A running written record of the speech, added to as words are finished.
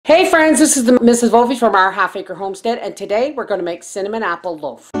Hey friends, this is the Mrs. Wolfie from Our Half Acre Homestead, and today we're going to make cinnamon apple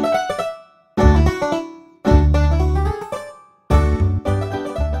loaf.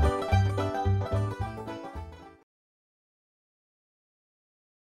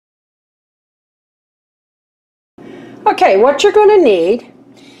 Okay, what you're going to need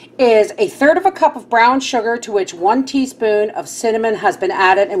is 1/3 cup of brown sugar, to which 1 teaspoon of cinnamon has been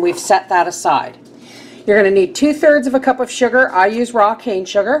added, and we've set that aside. You're going to need 2/3 cup of sugar. I use raw cane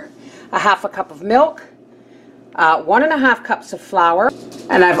sugar. 1/2 cup of milk, 1.5 cups of flour,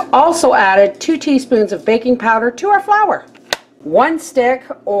 and I've also added 2 teaspoons of baking powder to our flour. 1 stick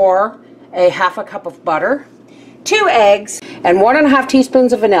or 1/2 cup of butter, 2 eggs, and 1.5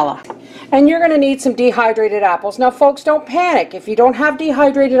 teaspoons of vanilla. And you're going to need some dehydrated apples. Now folks, don't panic. If you don't have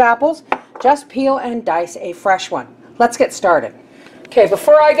dehydrated apples, just peel and dice a fresh one. Let's get started. Okay,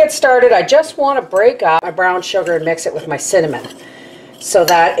 before I get started, I just want to break up my brown sugar and mix it with my cinnamon, so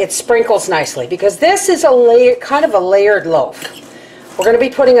that it sprinkles nicely, because this is kind of a layered loaf. We're going to be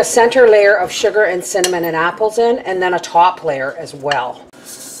putting a center layer of sugar and cinnamon and apples in, and then a top layer as well.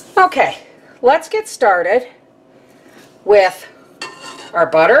 Okay, let's get started with our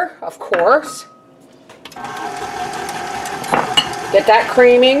butter, of course. Get that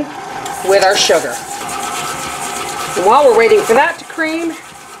creaming with our sugar. And while we're waiting for that to cream,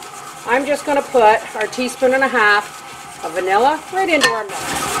 I'm just going to put our 1.5 teaspoons of vanilla right into our milk.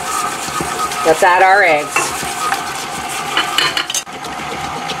 Let's add our eggs.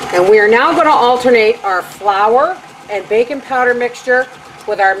 And we are now going to alternate our flour and baking powder mixture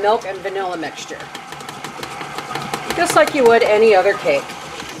with our milk and vanilla mixture, just like you would any other cake.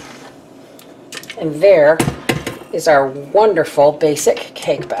 And there is our wonderful basic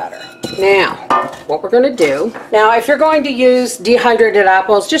cake batter. Now, what we're going to do, now if you're going to use dehydrated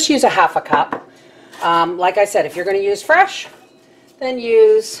apples, just use 1/2 cup. Like I said, if you're going to use fresh, then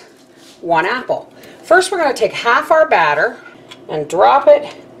use 1 apple. First, we're going to take half our batter and drop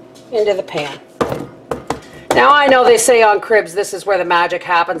it into the pan. Now, I know they say on cribs this is where the magic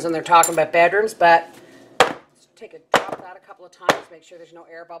happens when they're talking about bedrooms, but drop that a couple of times, make sure there's no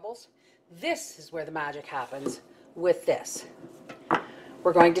air bubbles. This is where the magic happens with this.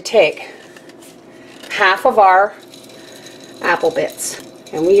 We're going to take half of our apple bits,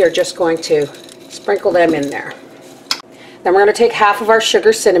 and we are just going to sprinkle them in there. Then we're going to take half of our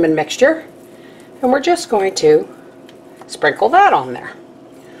sugar cinnamon mixture, and we're just going to sprinkle that on there.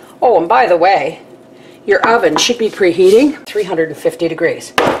 Oh, and by the way, your oven should be preheating 350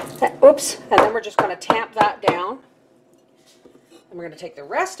 degrees. Oops, and then we're just going to tamp that down. And we're going to take the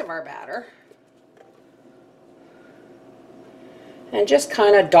rest of our batter and just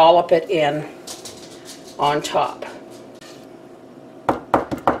kind of dollop it in on top.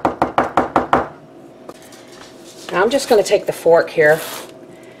 Now I'm just going to take the fork here,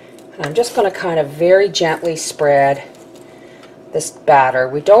 and I'm just going to kind of very gently spread this batter.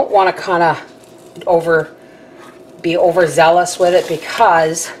 We don't want to kind of be overzealous with it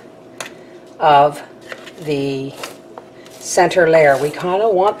because of the center layer. We kind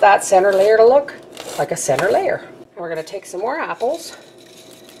of want that center layer to look like a center layer. And we're going to take some more apples.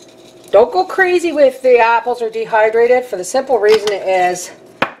 Don't go crazy with the apples or dehydrated, for the simple reason is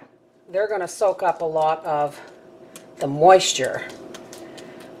they're going to soak up a lot of the moisture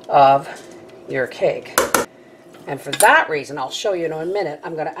of your cake. And for that reason, I'll show you in a minute,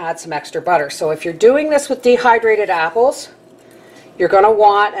 I'm going to add some extra butter. So if you're doing this with dehydrated apples, you're going to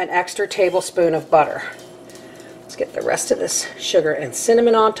want an extra tablespoon of butter. Let's get the rest of this sugar and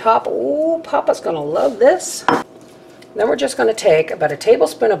cinnamon on top. Ooh, Papa's going to love this. Then we're just going to take about 1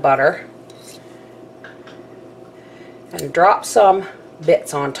 tablespoon of butter and drop some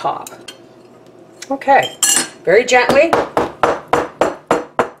bits on top. Okay, very gently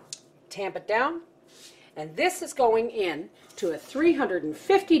tamp it down. And this is going in to a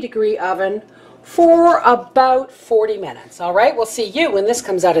 350-degree oven for about 40 minutes. All right, we'll see you when this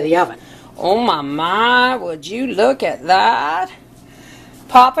comes out of the oven. Oh my, would you look at that?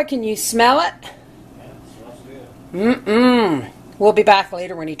 Papa, can you smell it? Mm-mm. We'll be back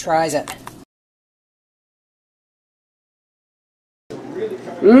later when he tries it.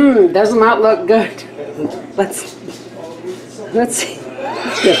 Doesn't that look good? Let's see.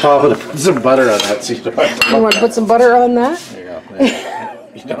 Get Papa to put some butter on that so you don't have to You want to put some butter on that? There you go. There.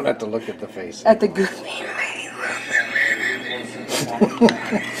 You don't have to look at the face. At the goop.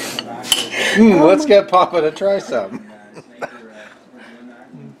 Let's get Papa to try some.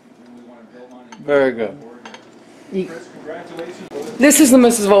 Very good. This is the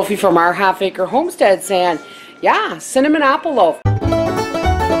Mrs. Wolfie from Our Half Acre Homestead saying, yeah, cinnamon apple loaf.